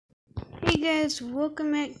guys,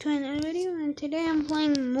 welcome back to another video, and today I'm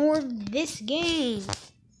playing more of this game.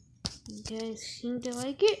 You guys seem to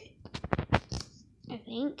like it, I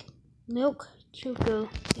think. Milk Choco,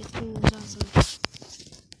 this game is awesome.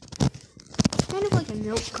 Kind of like a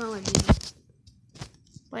milk Call of Duty,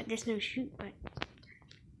 but there's no shoot button.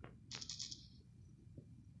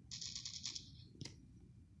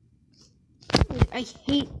 I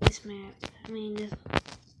hate this map. I mean, this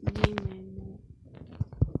game mode.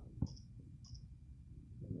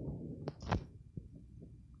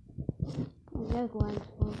 That one's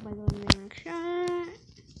followed by the mirror shot.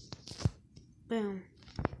 Boom.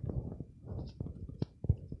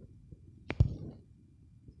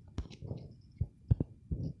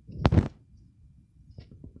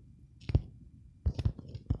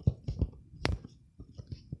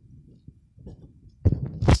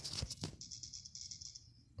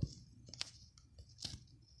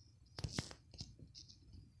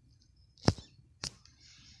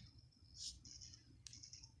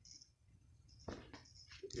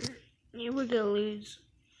 Yeah, we're gonna lose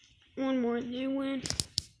one more and then win.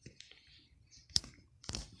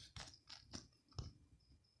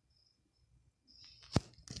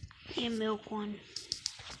 And milk one.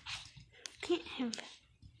 Can't have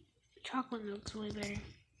chocolate milk's way better.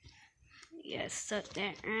 Yeah, suck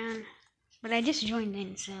that around. But I just joined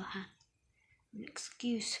in, so an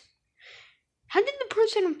excuse. How did the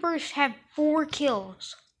person in first have 4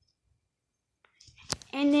 kills?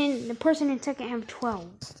 And then the person in second have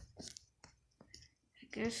 12.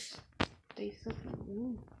 I guess they suck at the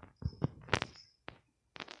game.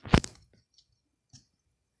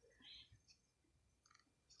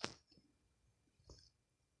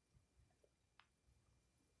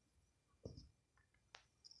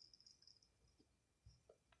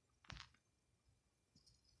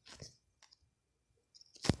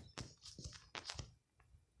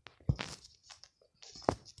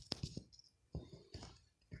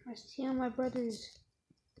 I see all my brothers.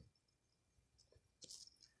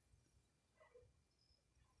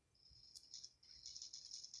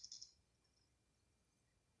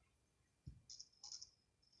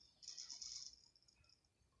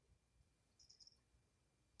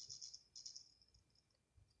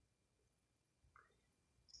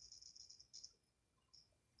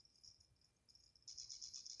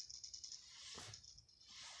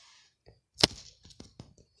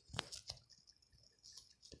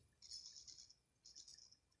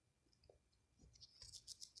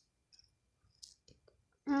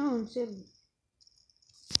 Oh, I'm sitting.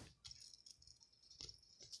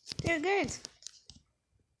 There, guys.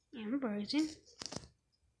 Yeah, I'm frozen.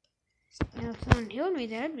 Now, if someone healed me,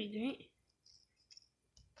 that'd be great.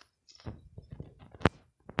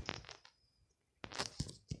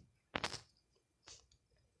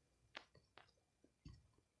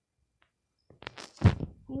 Hey,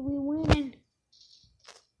 we winning.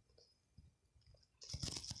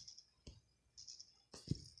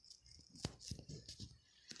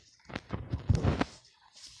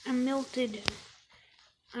 I'm melted.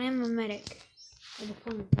 I am a medic. With a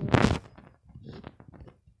flamethrower.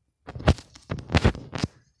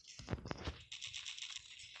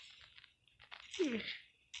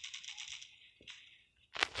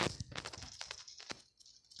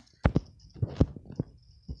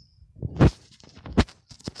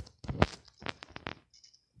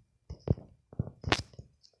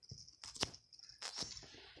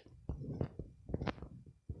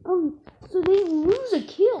 Oh, so they lose a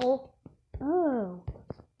kill? Oh.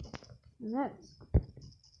 That's...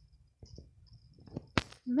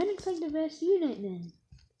 Medic's like the best unit then.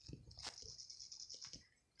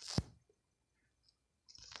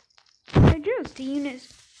 No joke,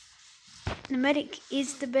 the medic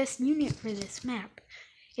is the best unit for this map.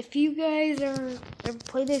 If you guys ever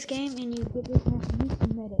play this game and you get this map, use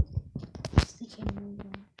the medic. It's the camera gun.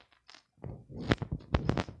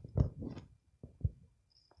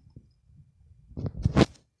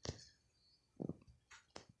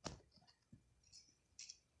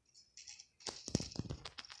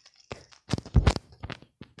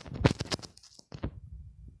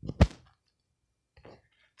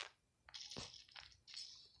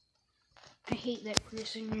 I hate that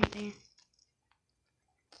person right there.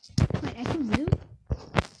 Wait, I can move?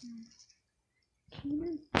 Can you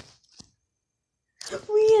move?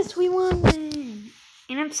 Oh, yes, we won then!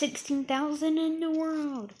 And I'm 16,000 in the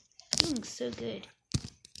world. Feeling so good.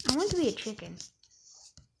 I want to be a chicken.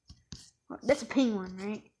 Oh, that's a penguin,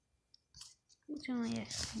 right? It's only a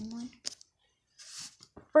penguin.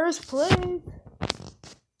 First place!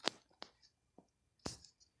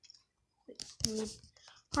 With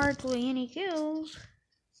hardly any kills.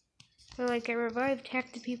 So like I revived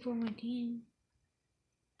half the people on my team.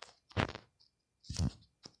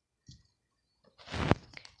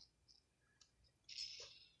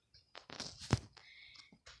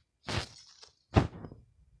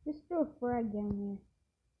 Just throw a frag down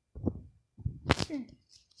there. Sure.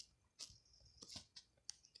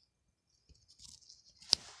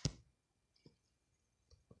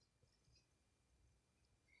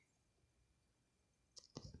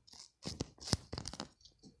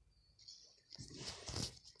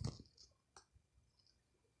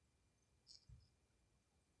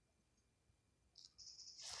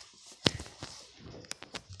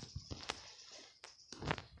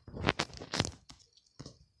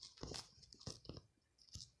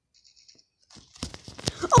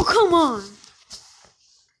 Oh, come on!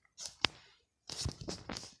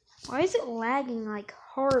 Why is it lagging like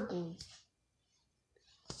horribly?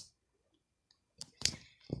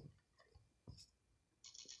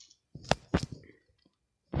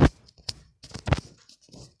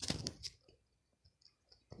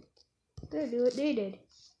 They'll do what they did.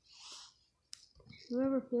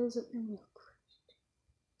 Whoever fills up the milk.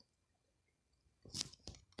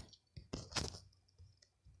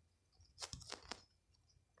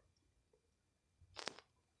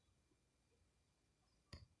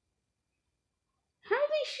 How are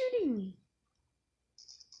they shooting me?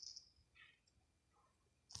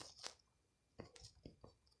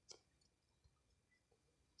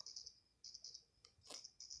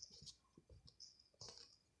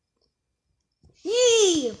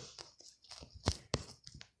 Yee!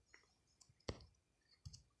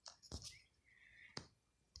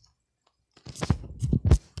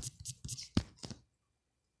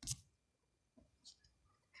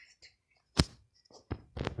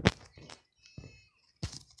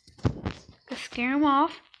 To scare them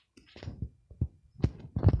off.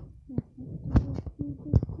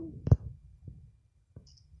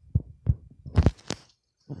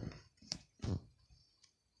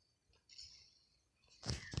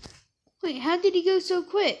 Wait, how did he go so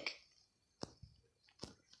quick?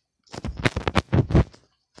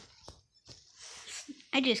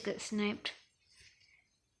 I just got sniped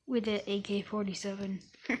with an AK-47.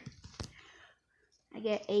 I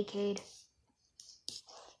get AK'd.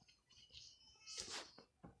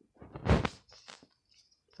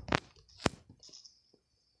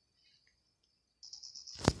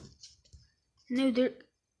 No, they're...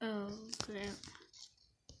 Oh, crap.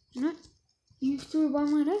 You know what? You threw a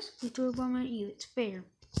bomb at us, we threw a bomb at you. It's fair.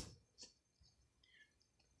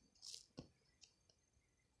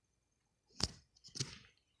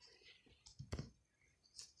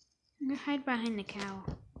 I'm gonna hide behind the cow.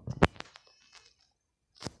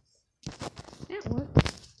 That worked.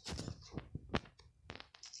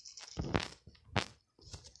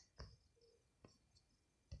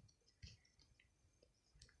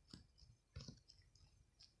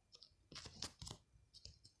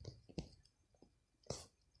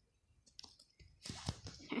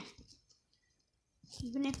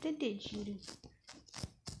 Even if they did shoot him.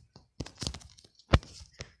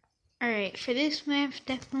 Alright, for this map,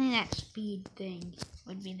 definitely that speed thing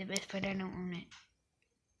would be the best, but I don't own it.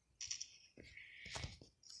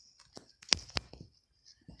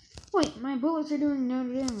 Wait, my bullets are doing no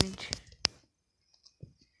damage.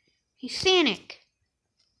 He's Sanic.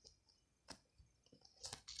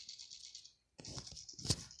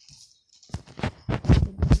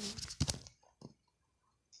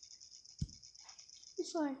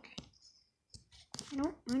 It's like, I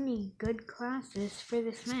don't own any good classes for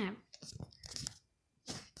this map.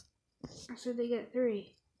 So they got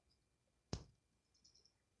 3.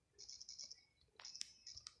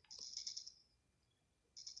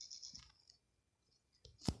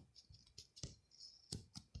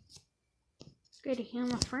 Good to heal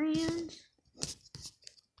my friends.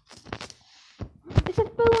 It's a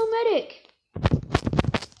fellow medic.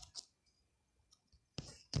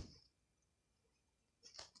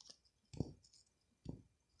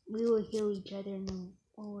 We will heal each other in the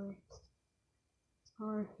war.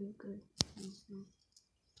 Or who could? I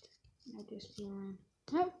just feeling.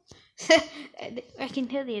 Oh, I can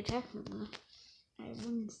tell the attackman now. I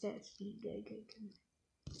wouldn't stat speed guy.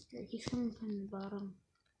 He's coming from the bottom.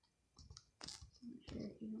 I'm not sure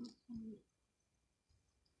if he wants me.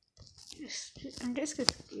 I'm just gonna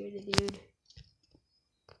scare the dude.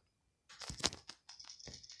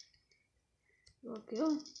 We'll kill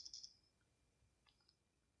him.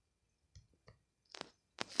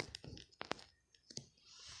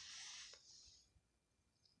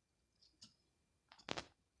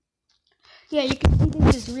 Yeah, you can see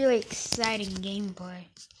this is really exciting gameplay.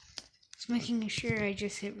 Just making sure I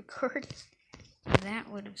just hit record. that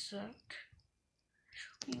would have sucked.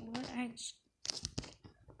 Wait, what?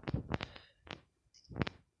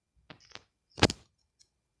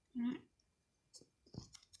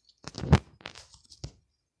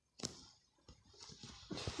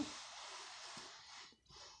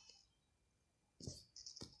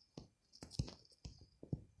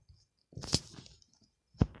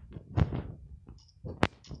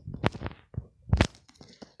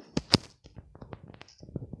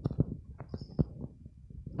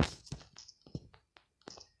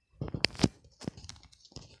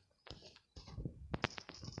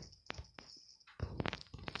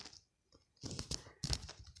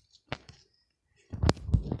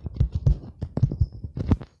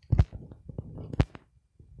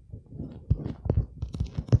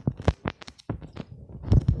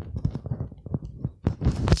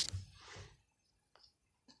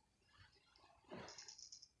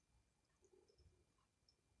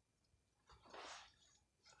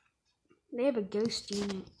 They have a ghost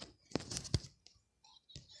unit.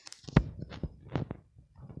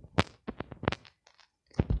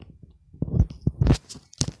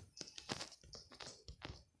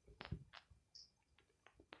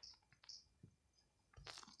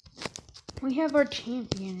 We have our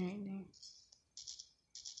champion right there.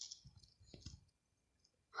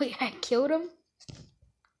 Wait, I killed him?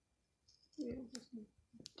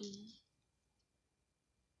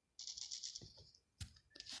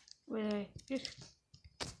 Wait, I just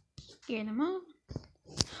get him up.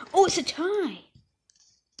 Oh, it's a tie!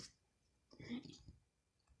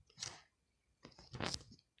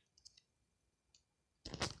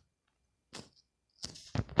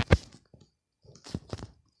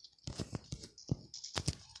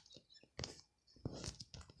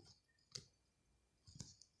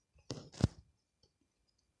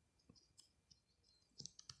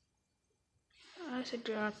 I should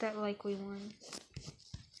drop that like we won.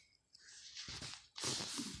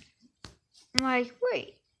 I'm like,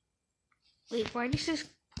 wait, why does this?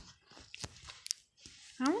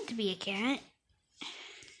 I want to be a cat.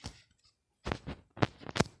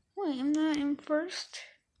 Wait, I'm not in first.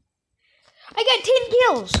 I got 10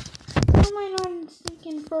 kills. How am I not in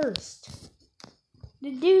stinking first?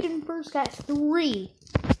 The dude in first got 3.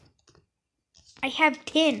 I have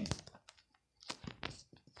 10.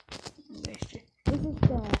 This is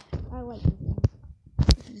I like this one.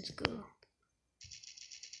 Let's go.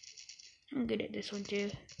 I'm good at this one too.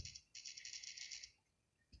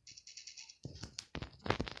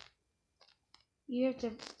 You have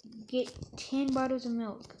to get 10 bottles of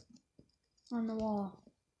milk on the wall.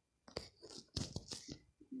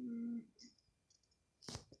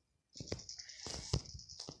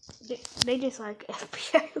 They just like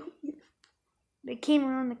FBI. They came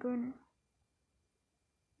around the corner.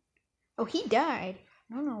 Oh, he died.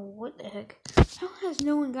 I don't know what the heck. How has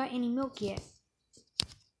no one got any milk yet?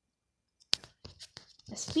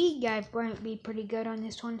 The speed guy might be pretty good on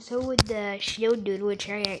this one. So would the shield dude, which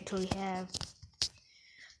I actually have.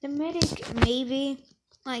 The medic, maybe.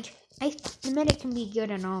 Like, the medic can be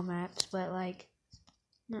good on all maps, but like,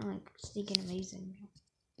 not like sneaking amazing.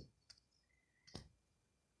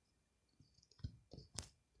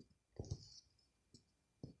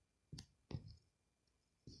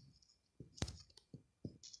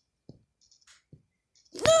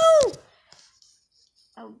 No!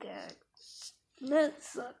 Oh god. That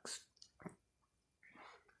sucks.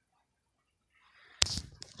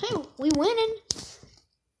 Hey, we winning.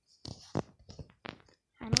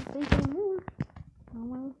 I don't think anymore. Oh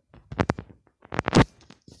well.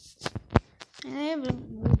 I haven't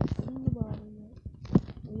seen the body yet.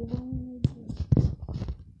 We've only made 2.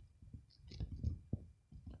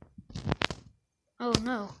 Oh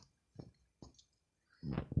no.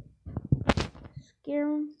 Scare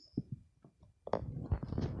him.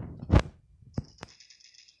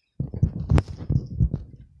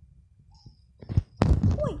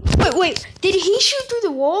 Wait. Did he shoot through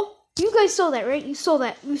the wall? You guys saw that, right? You saw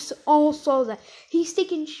that. You all saw that. He's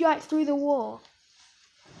taking shots through the wall.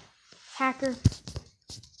 Hacker.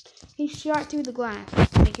 He shot through the glass.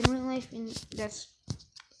 Like in real life, and that's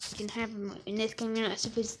can happen. In this game, you're not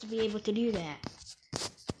supposed to be able to do that.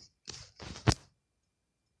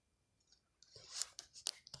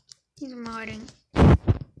 He's modding.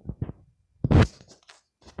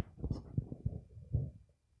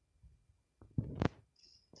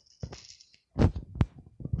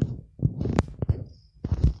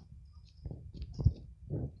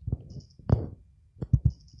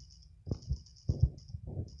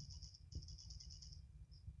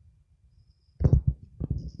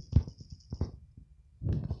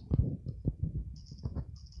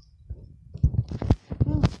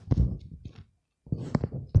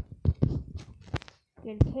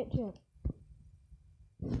 gotta catch up.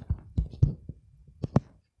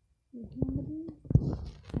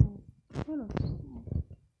 Hold on.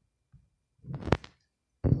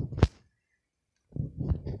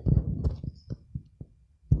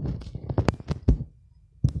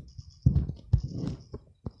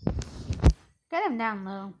 Got him down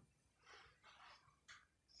low.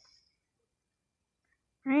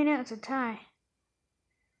 Right now it's a tie.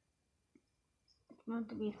 It's about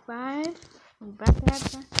to be 5. We're about to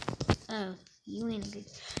have time. Oh, you ain't good.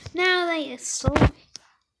 Now they so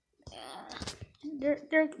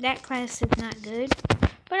that class is not good.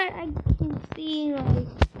 But I can see like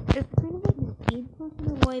it's kind of like the speed class in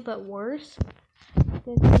a way, but worse.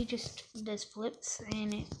 Because he just does flips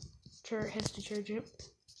and it has to charge up.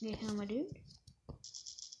 Get how my dude.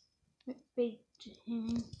 Wait,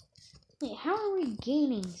 how are we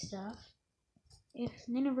gaining stuff if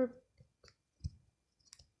none of our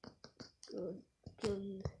good kill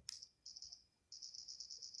you?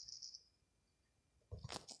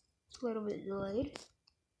 It's a little bit delayed.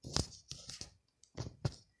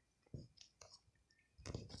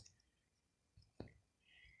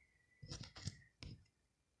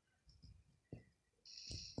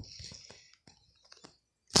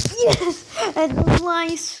 Yes! At the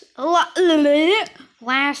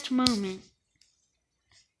last moment.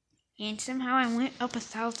 And somehow I went up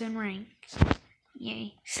 1,000 rank.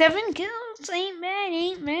 Yay. 7 kills! Ain't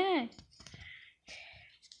bad.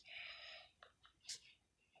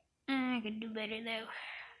 I could do better though.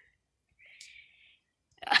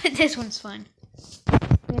 This one's fun.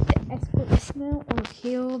 We have to escort the snail or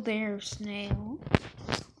kill their snail.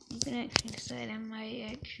 You can actually decide. I might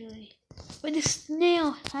actually. But the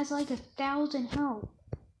snail has like 1,000 health.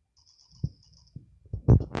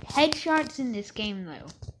 Headshots in this game though.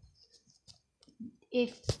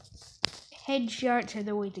 If headshots are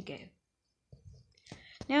the way to go.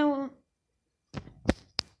 Now.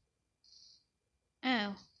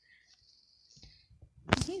 Oh.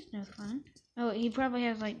 He's no fun. Oh, he probably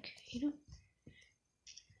has like.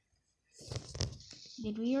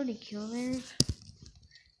 Did we already kill theirs?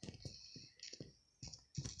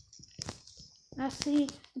 Now see,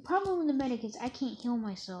 the problem with the medic is I can't heal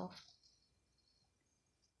myself.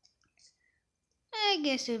 I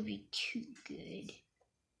guess it would be too good.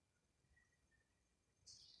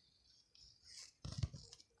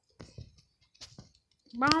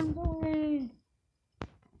 Bomb boy!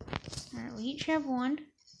 Alright, we each have one.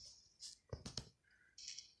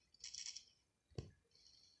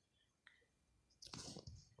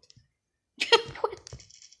 What?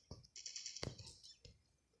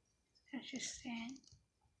 That's just sad.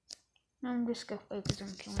 I'm just gonna focus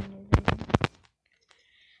on killing everything.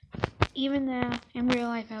 Even though in real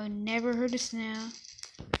life I would never hurt a snail.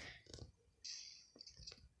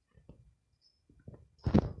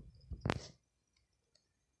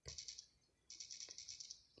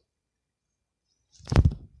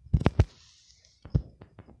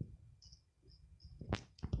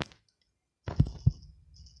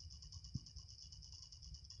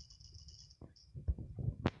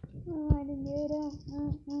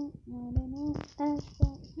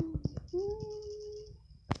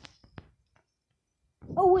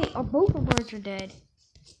 Oh wait, both of ours are dead.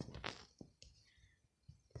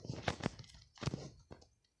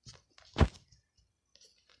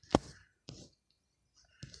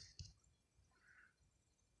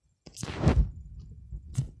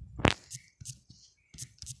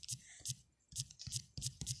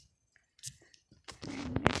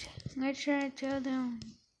 Let's try to tell them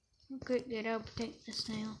good that I'll protect the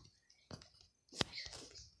snail.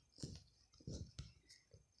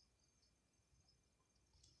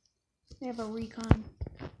 They have a recon.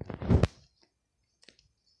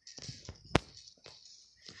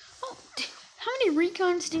 Oh, how many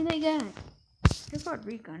recons do they got? They're called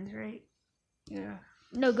recons, right? Yeah.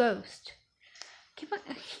 No ghost. Keep on.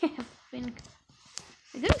 Yeah, been.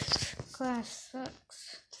 The ghost class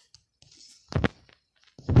sucks.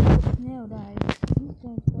 Snail died. These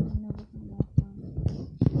guys better never come back on.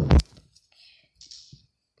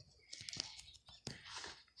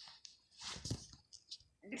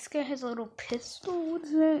 This guy has a little pistol.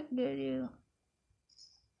 What's that gonna do?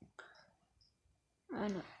 I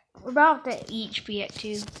know. We're about to each be at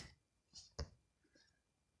 2.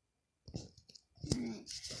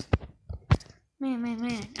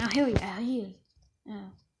 Man. I'll heal you.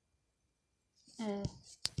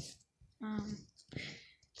 Oh,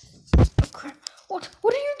 crap. What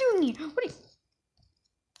are you doing here? What are you...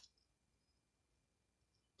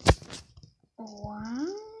 What?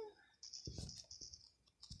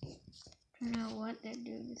 I don't know what that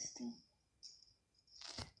dude is doing.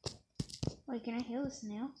 Like, Wait, can I heal the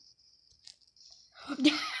snail?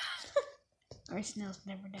 Our snail's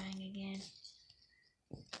never dying again.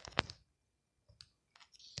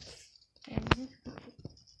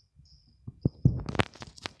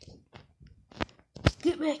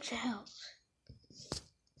 Get back to health.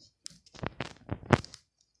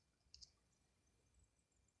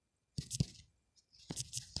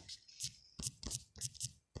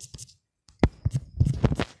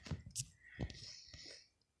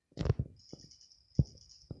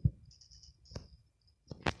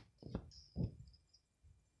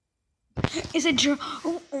 It's a draw.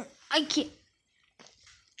 Oh, I can't.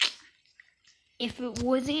 If it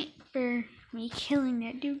wasn't for me killing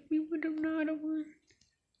that dude, we would have not won.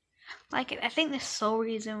 Like, I think the sole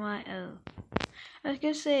reason why, I was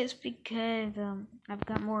gonna say it's because, I've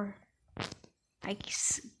got more, I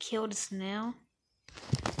killed a snail.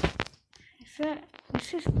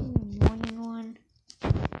 It's just an annoying one,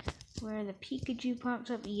 where the Pikachu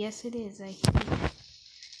pops up. Yes, it is, I hate it.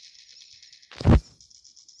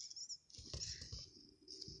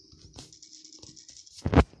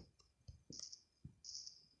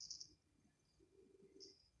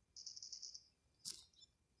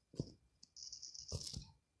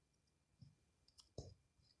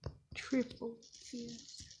 Triple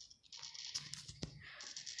fuse.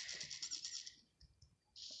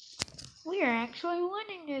 We are actually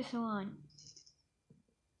winning this one.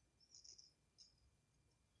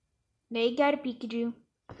 They got a Pikachu.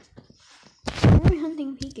 Are we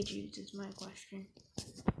hunting Pikachus is my question.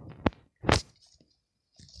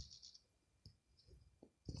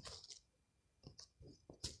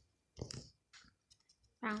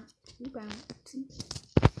 Bounce.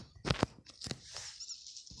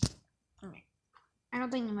 Alright. I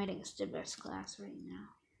don't think the medic is the best class right now.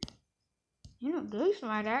 You know, Ghost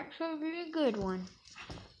might actually be a good one.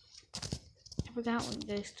 I forgot what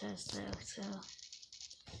Ghost does though, so.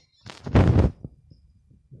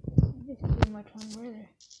 This is too much one brother.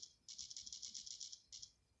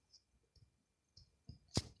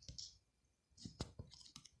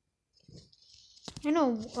 I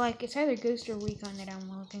know, like, it's either Ghost or Recon that I'm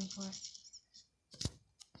looking for.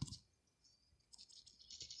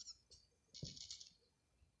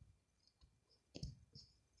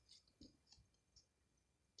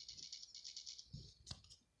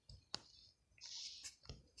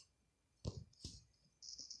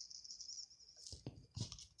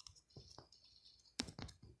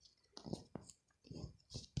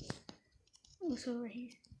 What's over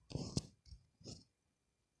here?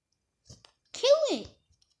 Kill it!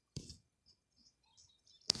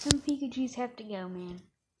 Some Pikachus have to go, man.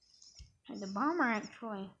 And the bomber,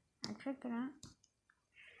 actually. I checked it out.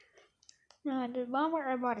 No, the bomber,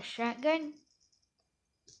 I bought a shotgun.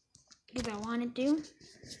 Because I wanted to.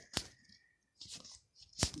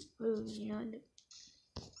 Ooh, you know.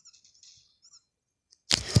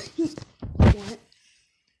 What?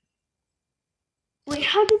 Wait,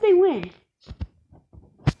 how did they win?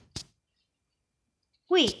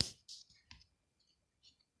 Wait.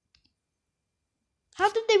 How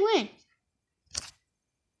did they win?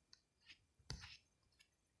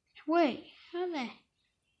 Wait, how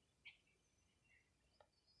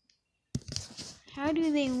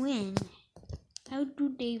do they win? How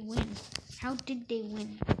do they win? How did they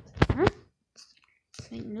win? Huh?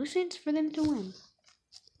 It makes no sense for them to win.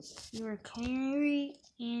 You are Canary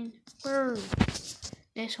and Bird.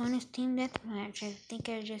 This one is Team Deathmatch. I think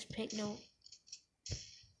I just picked up.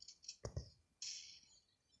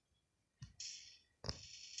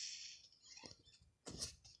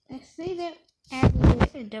 I say that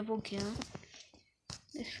after a double kill.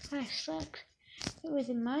 This guy sucks. It was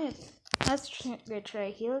in my. Let's try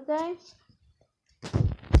heal guy.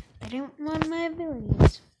 I don't want my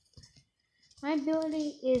abilities. My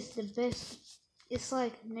ability is the best. It's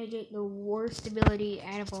like the worst ability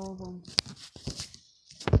out of all of them.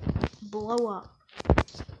 Blow up.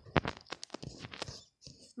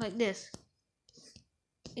 Like this.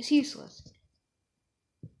 It's useless.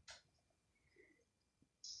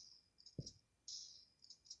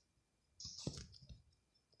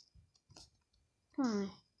 Come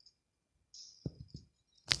on.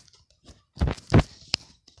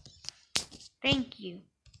 Thank you.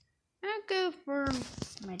 I'll go for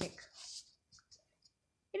medic.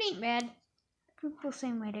 It ain't bad. People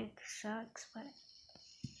say medic sucks, but I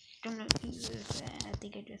don't know if he uses that. I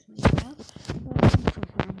think I just made it up.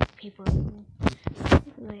 Sometimes people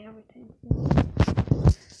really everything.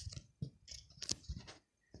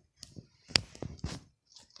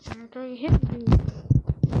 I'm gonna you hit me.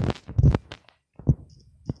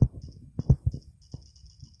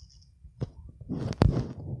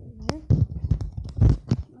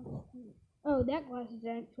 Oh, class is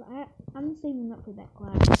actually. I'm saving up for that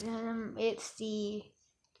class. It's the.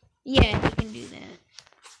 Yeah, you can do that.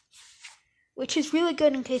 Which is really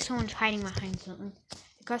good in case someone's hiding behind something.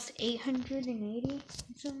 It costs 880 or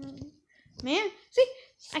something. Man, see,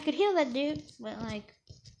 I could heal that dude, but like,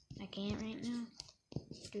 I can't right now.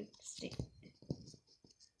 Dude, stick.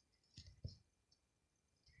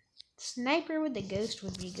 Sniper with the ghost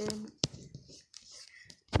would be good.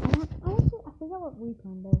 I forgot what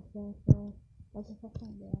recon does though, so like if I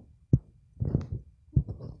find out.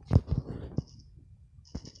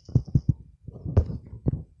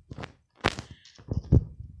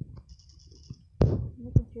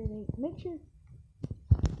 Make sure.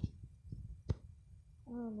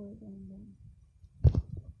 Oh, Lord,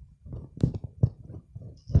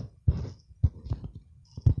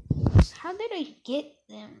 how did I get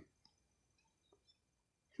them?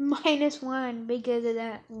 -1 because of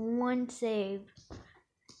that one save.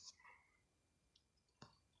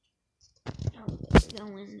 Oh, we're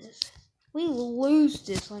gonna win this. We lose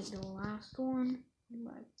this like the last one.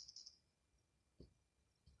 But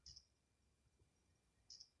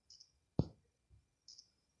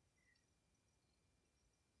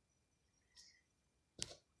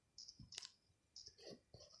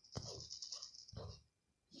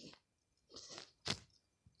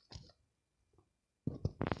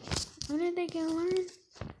when are they gonna learn?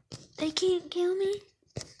 They can't kill me?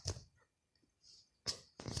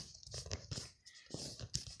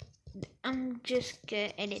 I'm just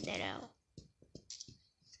gonna edit that out.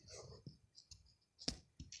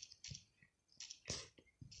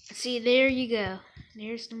 See, there you go.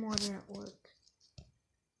 There's the mortar at work.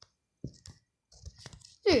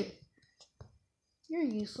 Dude, you're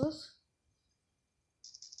useless.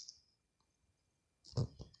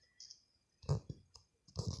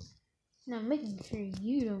 Now making sure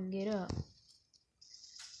you don't get up.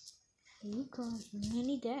 You cause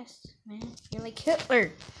many deaths, man. You're like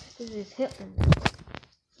Hitler. This is Hitler.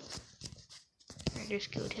 I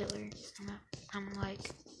just killed Hitler. I'm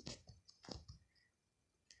like,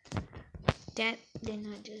 that did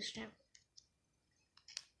not just happen.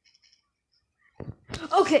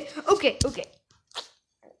 Okay.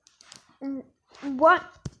 What?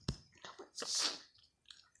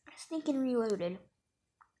 Sneaking reloaded.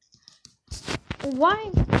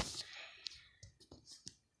 Why?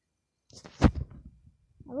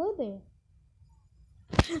 Hello there.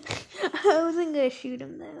 I wasn't gonna shoot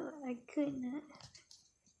him though. I couldn't.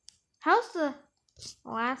 How's the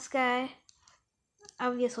last guy?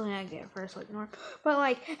 Obviously I get first like north. But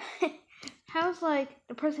like how's like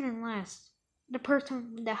the person in last? The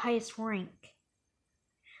person with the highest rank.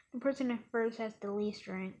 The person in first has the least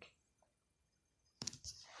rank.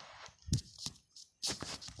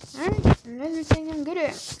 Alright, another thing I'm good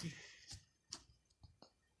at.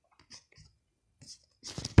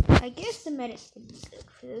 I guess the medics would be good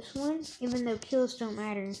for this one, even though kills don't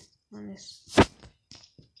matter on this.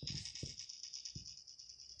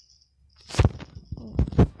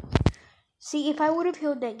 See, if I would have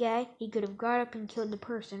healed that guy, he could have got up and killed the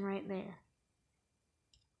person right there.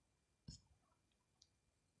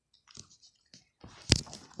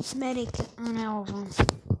 Medic on all of them.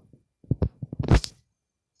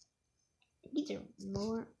 These are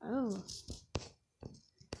more. Oh.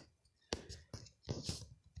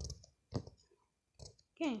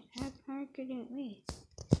 Okay, how could it be?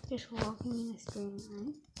 Just walking in a straight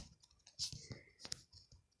line.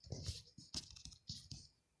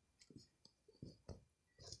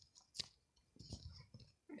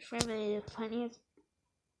 It's probably the funniest.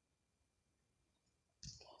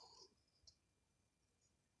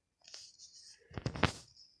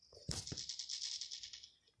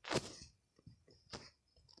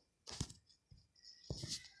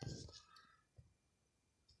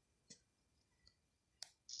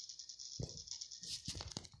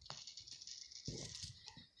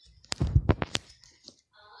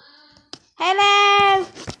 Hello!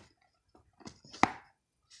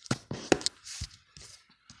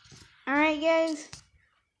 Alright guys,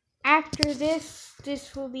 after this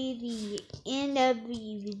will be the end of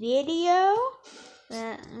the video.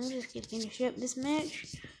 But I'm just gonna finish up this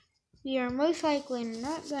match. We are most likely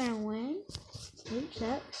not gonna win. Which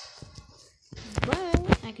sucks. But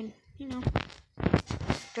I can,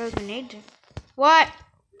 throw grenades. What?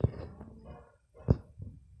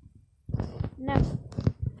 No.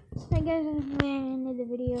 Alright guys, I'm gonna end the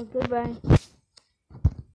video. Goodbye.